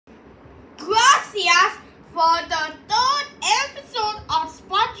for the third episode of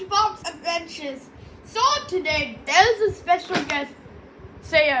SpongeBob's Adventures. So today there's a special guest.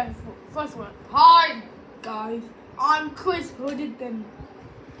 Say a first word. Hi guys, I'm Huditon.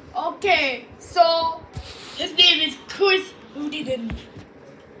 Okay, so his name is Huditon.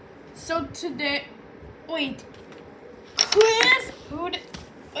 So today, wait,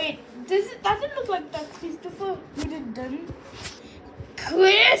 this doesn't look like that Christopher Huditon.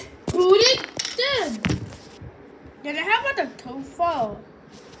 Huditon. Did I have the tofu?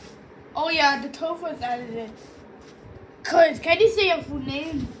 Oh yeah, the tofu is added in. Chris, can you say your full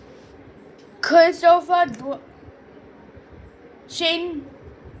name? Christopher Shane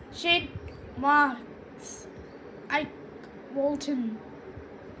Marks Walton.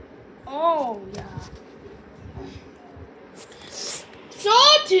 Oh yeah. So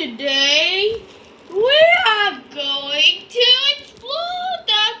today we are going to explore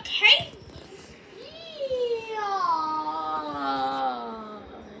the cave.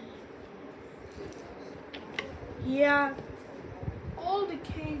 Yeah, all the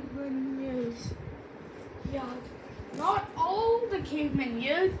cavemen years. Yeah, not all the cavemen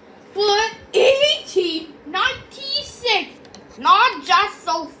years, but 1896. Not just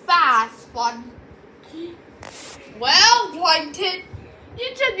so fast, Sponge. Well, Pointed,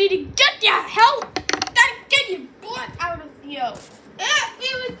 you just need to get your help. Get your butt out of here.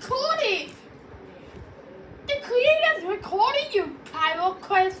 We're recording. The creator's recording you, Kyle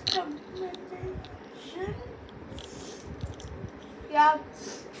Question. Yeah.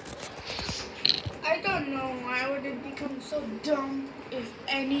 I don't know why would it become so dumb if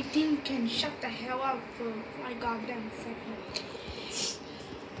anything can shut the hell up for 5 goddamn seconds.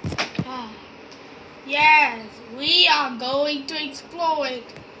 Yes, we are going to explore it.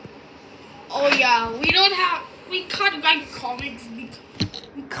 Oh yeah, we can't write comics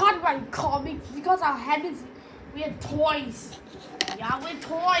because our habits, we have toys. Yeah, we're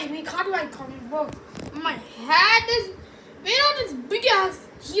toys. We can't write comic books. My hand is made on this big ass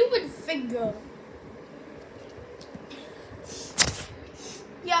human finger.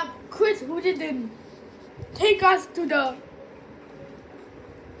 Yeah, Chris Huditon, take us to the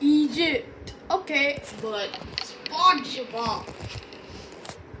Egypt. Okay, but SpongeBob.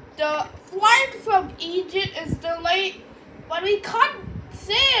 The flight from Egypt is delayed, but we can't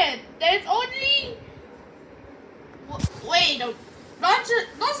see it. There's only not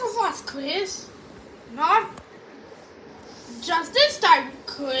so fast, Chris. Not just this time,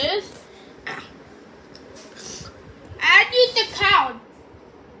 Chris. I need to count.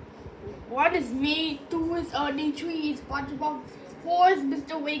 1 is me, 2 is Ernie, 3 is SpongeBob, 4 is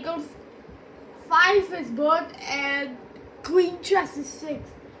Mr. Wiggles, 5 is Bert, and Green Dress is 6.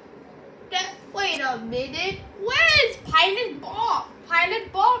 Wait a minute. Where is Pilot Bob?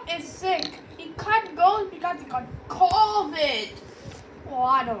 Pilot Bob is sick. He can't go because he got COVID.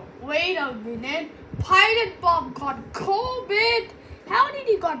 Wait a minute. Pilot Bob got COVID. How did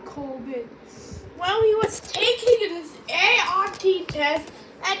he got COVID? Well, he was taking his ART test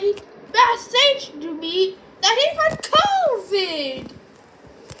and he messaged me that he got COVID.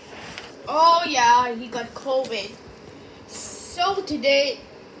 Oh yeah, he got COVID. So today,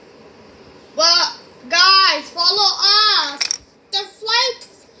 well, guys, follow us. The flight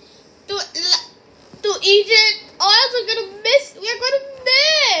to Egypt. We're gonna miss.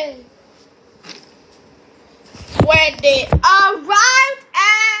 When they arrived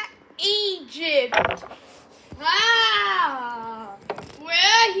at Egypt.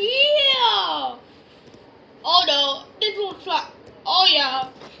 We're here. Oh no, this looks like. Oh yeah,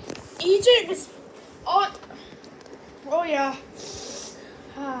 Egypt is. Oh yeah.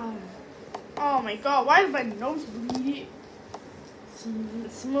 Oh my god, why is my nose bleeding?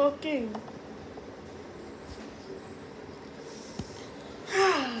 Smoking.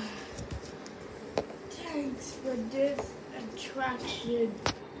 Thanks for this attraction,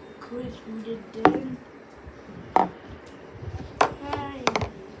 Chris Huditon. Hi.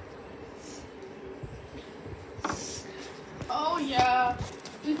 Oh yeah,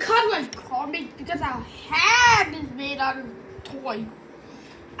 we can't write comics because our hand is made out of toy.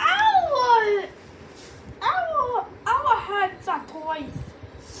 Our hands are toys.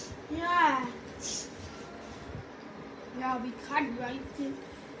 Yeah, we can't write it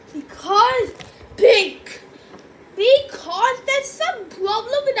because there's some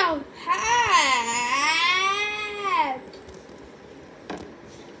problem with our hand.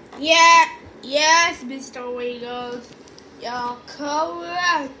 Yeah, yes, Mr. Wiggles, you're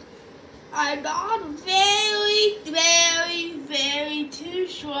correct. I'm not very too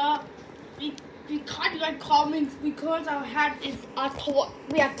sure. We can't write comics because our hand is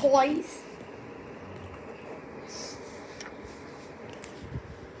we are toys.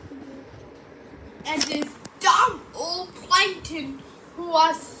 and this dumb old plankton who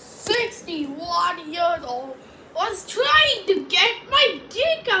was 61 years old was trying to get my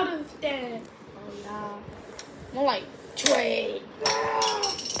dick out of there. Oh yeah, more like trade.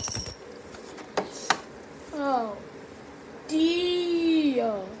 Oh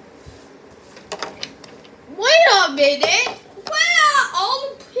dear. Wait a minute. Where are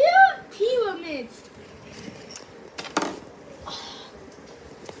all the pyramids?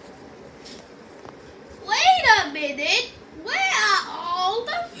 Wait a minute. Where are all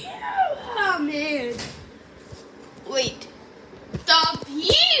the pyramids? Wait. The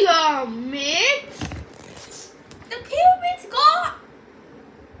pyramids? The pyramids gone.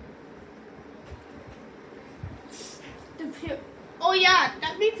 Oh yeah,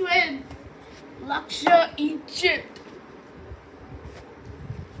 that means when Luxor, Egypt.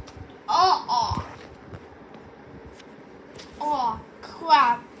 Oh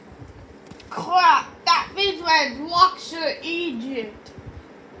crap. That means when Luxor, Egypt.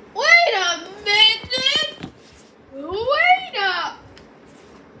 Wait a minute.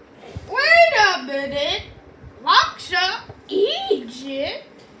 Wait a minute. Luxor, Egypt?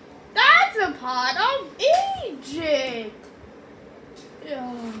 That's a part of Egypt.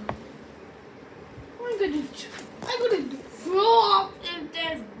 Yeah. I'm gonna throw up if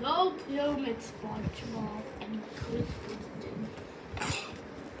there's no pyramid, SpongeBob and Huditon.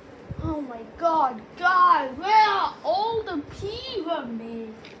 Oh my God, guys, where are all the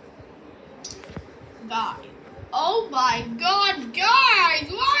pyramids? Guys, oh my God, guys,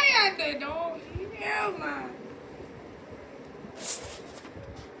 why are there no pyramids?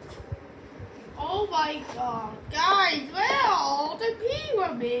 Oh my God, guys, where are all the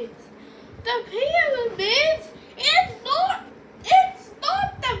pyramids? The pyramids? It's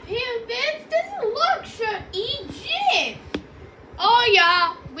not the pyramids. This is Luxor, Egypt. Oh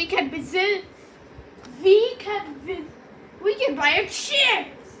yeah, we can visit. We can buy a chip.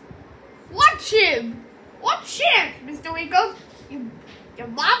 What chip? What chips, Mr. Winkles? Your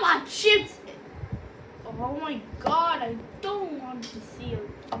mama chips. Oh my God, I don't want to see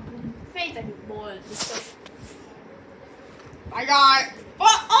a blue face anymore. My God.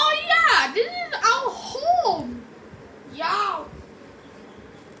 Oh yeah, this is our home. Yeah.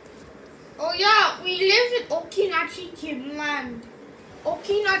 Oh yeah, we live in Okinachi, Cavemen.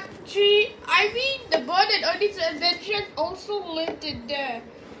 Okinachi, I mean the bird and Ernie's Adventures also lived in there.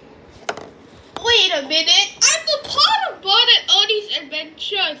 Wait a minute, I'm the part of Bird and Ernie's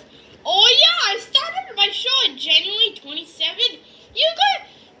Adventures. Oh yeah, I started my show in January 27. You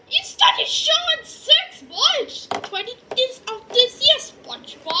started show on 6 March 20 of this year,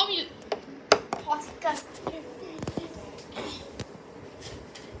 SpongeBob. You podcast.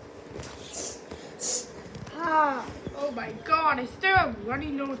 Oh my God, I still have runny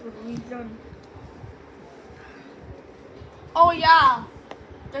nose for a reason. Oh yeah,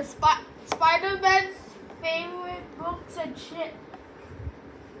 the Spider-Man's favorite books and shit.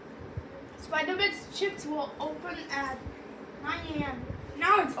 Spider-Man's chips will open at 9 a.m.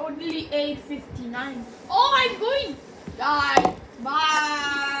 Now it's only 8:59. Oh, I'm going. Bye.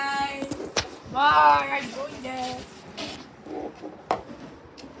 Bye. Bye. I'm going there.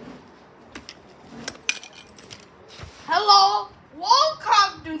 Hello.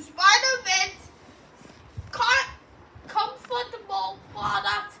 Welcome to Spider-Man's comfortable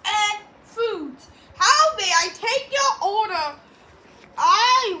products and foods. How may I take your order?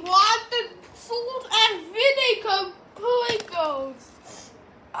 I want the salt and vinegar pickles.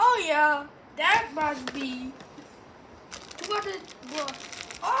 Oh yeah, that must be.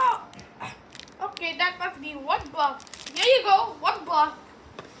 Oh, okay, that must be $1. There you go, $1.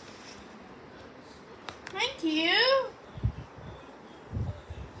 Thank you.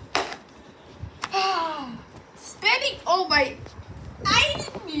 Spending. Oh my! I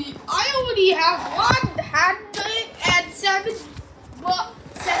only have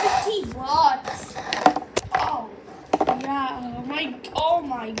 170 watts. Oh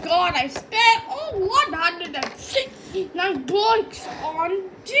my God! I spent $169 on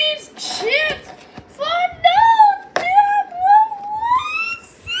these chips for no damn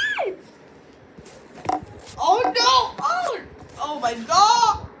reason. Oh no! Oh my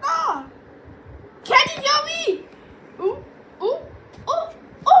God! Ah. Can you hear me? Ooh, ooh, ooh, ooh,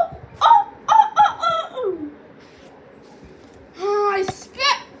 ooh, ooh, ooh. I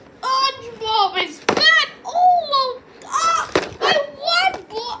spent SpongeBob. I spent over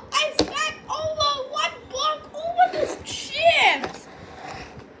I spent over $1 over this chips.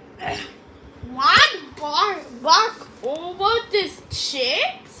 $1 over this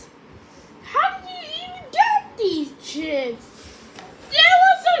chips? How did you even get these chips? There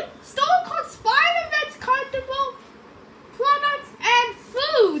was a store called Spider-Man's collectible products and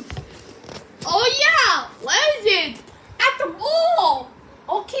foods. Oh yeah, where is it? At the mall,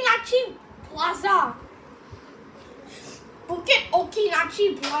 Okinachi Plaza. Bukit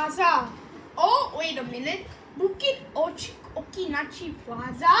Okinachi Plaza. Oh, wait a minute. Okinachi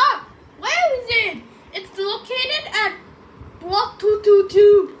Plaza? Where is it? It's located at Block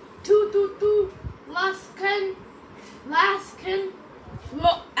 222 Laskin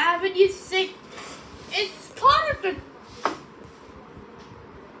Avenue 6. It's part of the...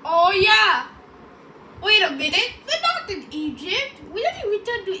 Oh yeah. Wait a minute. We're not in Egypt. We only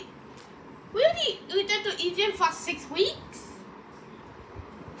returned to Egypt for 6 weeks.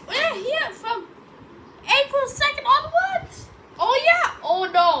 We're here from April 2nd onwards. Oh yeah. Oh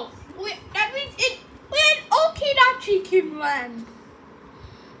no. That means we're in Okinachi Kimland.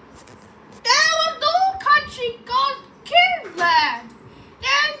 There was no country called Kimland.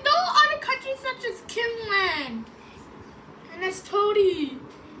 There is no other country such as Kimland. And that's Tony.